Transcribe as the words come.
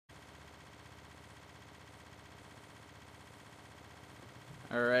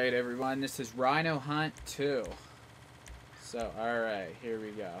Alright everyone, this is Rhino Hunt II. So, alright, here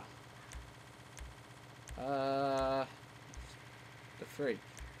we go. The freak.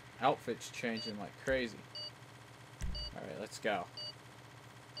 Outfit's changing like crazy. Alright, let's go.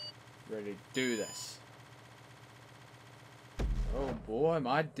 Ready to do this. Oh boy,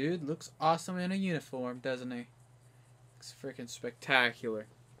 my dude looks awesome in a uniform, doesn't he? Looks freaking spectacular.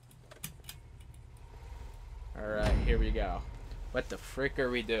 Alright, here we go. What the frick are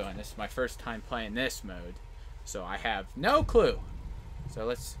we doing? This is my first time playing this mode, so I have no clue. So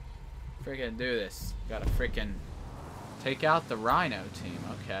let's freaking do this. Gotta freaking take out the Rhino team,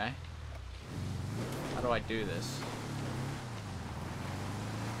 okay. How do I do this?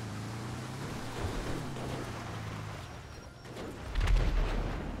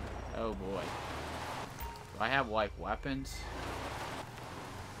 Oh boy. Do I have like weapons?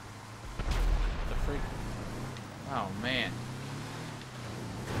 The freak? Oh man.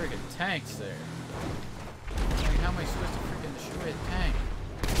 Freaking tanks there. Like, how am I supposed to freaking destroy a tank?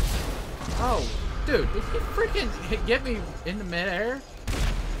 Oh, dude, did you freaking get me in the midair?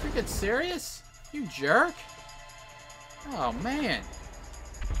 Freaking serious? You jerk? Oh man.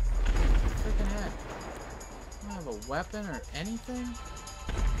 Freaking heck. I don't have a weapon or anything?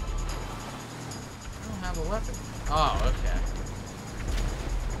 I don't have a weapon. Oh, okay.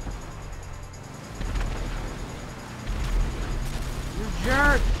 You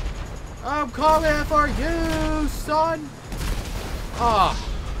jerk! I'm coming for you, son! Oh,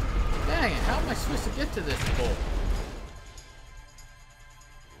 dang it, how am I supposed to get to this pole?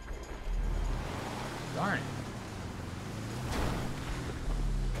 Darn it.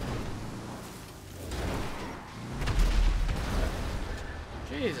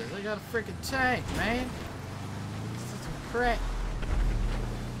 Jesus, I got a freaking tank, man. This is some crap.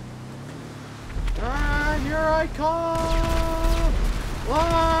 Ah, here I come!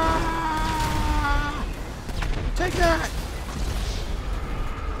 Ah! Take that!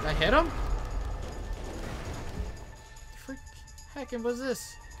 Did I hit him? Freak heckin' was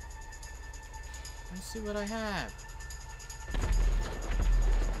this? Let's see what I have.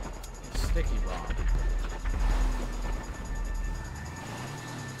 A sticky bomb.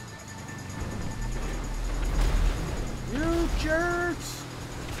 You jerks!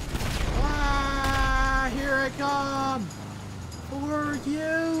 Ah! Here I come! For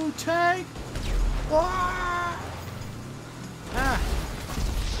you, tank! Ah! Ah!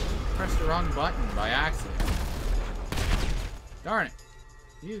 Pressed the wrong button by accident. Darn it.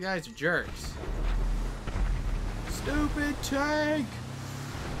 You guys are jerks. Stupid tank!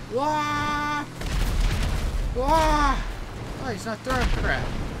 Wah! Wah! Oh, he's not throwing crap.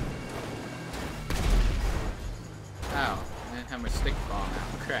 Ow. I didn't have my stick bomb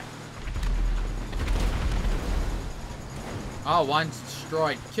out. Crap. Oh, one's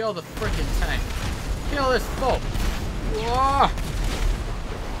destroyed. Kill the freaking tank. Kill this fool. Whoa!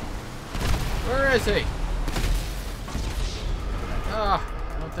 Where is he? Ah,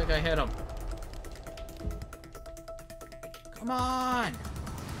 I don't think I hit him. Come on!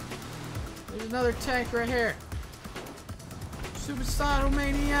 There's another tank right here. Suicidal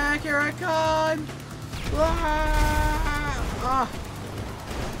maniac, here I come! Ah! Ah!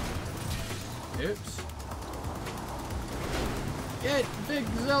 Oops. Get Big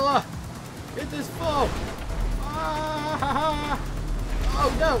Zilla! Get this fool! Ah! Oh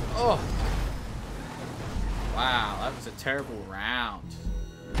no! Oh! Wow, that was a terrible round.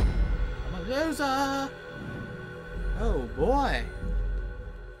 I'm a loser! Oh boy!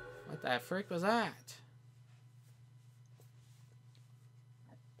 What the frick was that?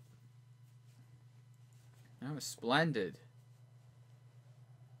 That was splendid.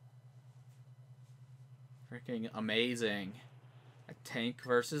 Freaking amazing. A tank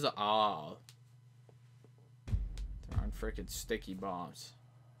versus all. Throwing freaking sticky bombs.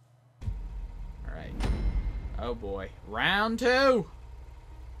 Alright. Oh boy. Round 2!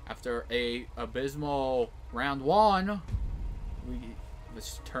 After a abysmal round 1,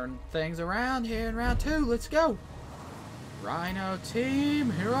 let's turn things around here in round 2. Let's go. Rhino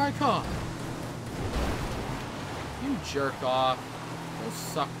team, here I come. You jerk off. Go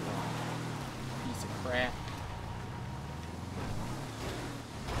suck one. Piece of crap.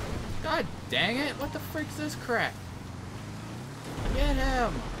 God dang it. What the frick's this crap? Get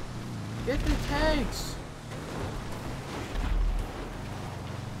him. Get the tanks.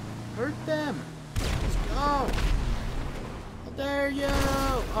 Hurt them. Let's go. How dare you?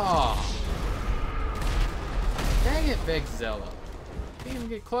 Oh. Dang it, Big Zilla. Can't even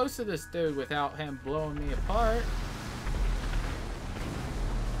get close to this dude without him blowing me apart.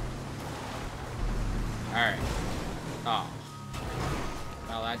 Alright. Oh.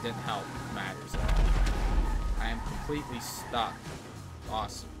 that didn't help matters at all. I am completely stuck.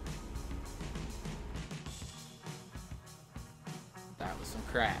 Awesome. That was some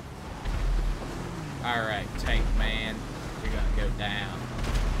crap. Alright, tank man. You're gonna go down.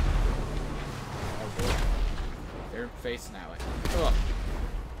 Oh boy. They're facing that way. Ugh.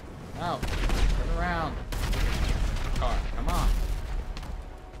 No. Turn around. Car. Come on.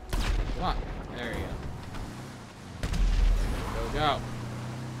 Come on. There you go. Go, go.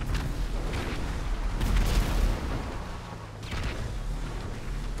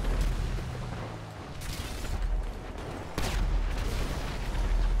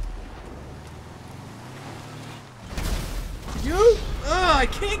 I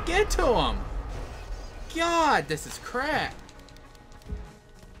can't get to him. God, this is crap.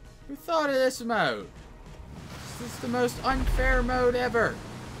 Who thought of this mode? This is the most unfair mode ever.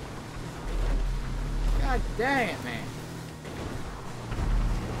 God dang it, man.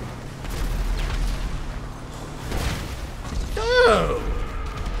 Dude!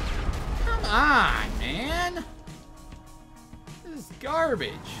 Come on, man. This is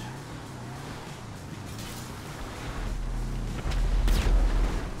garbage.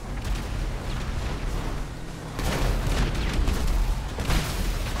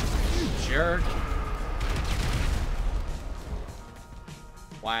 Jerk.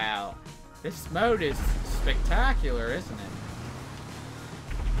 Wow. This mode is spectacular, isn't it?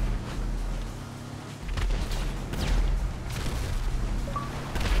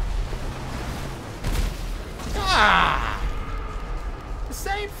 Ah! The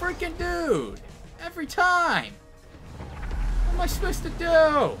same freaking dude. Every time. What am I supposed to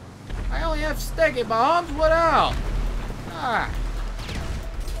do? I only have sticky bombs. What else? Ah.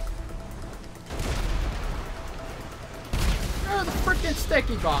 The freaking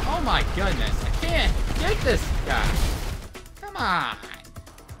sticky bomb. Oh my goodness. I can't get this guy. Come on.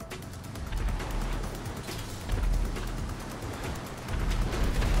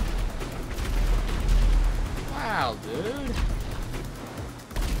 Wow, dude.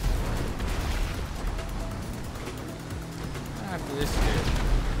 After this dude.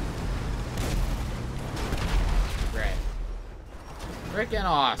 Great. Freaking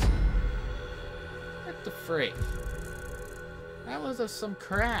awesome. What the freak? That was some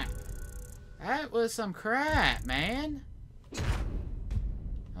crap. That was some crap, man.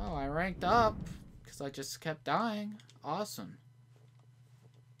 Oh, I ranked up because I just kept dying. Awesome.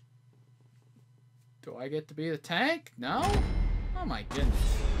 Do I get to be the tank? No? Oh my goodness.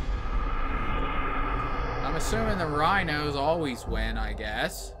 I'm assuming the rhinos always win, I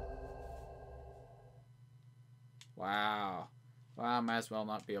guess. Wow. Well, might as well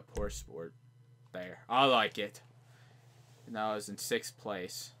not be a poor sport. There. I like it. No, I was in 6th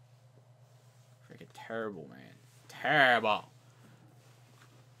place. Freaking terrible, man. Terrible.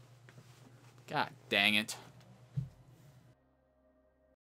 God dang it.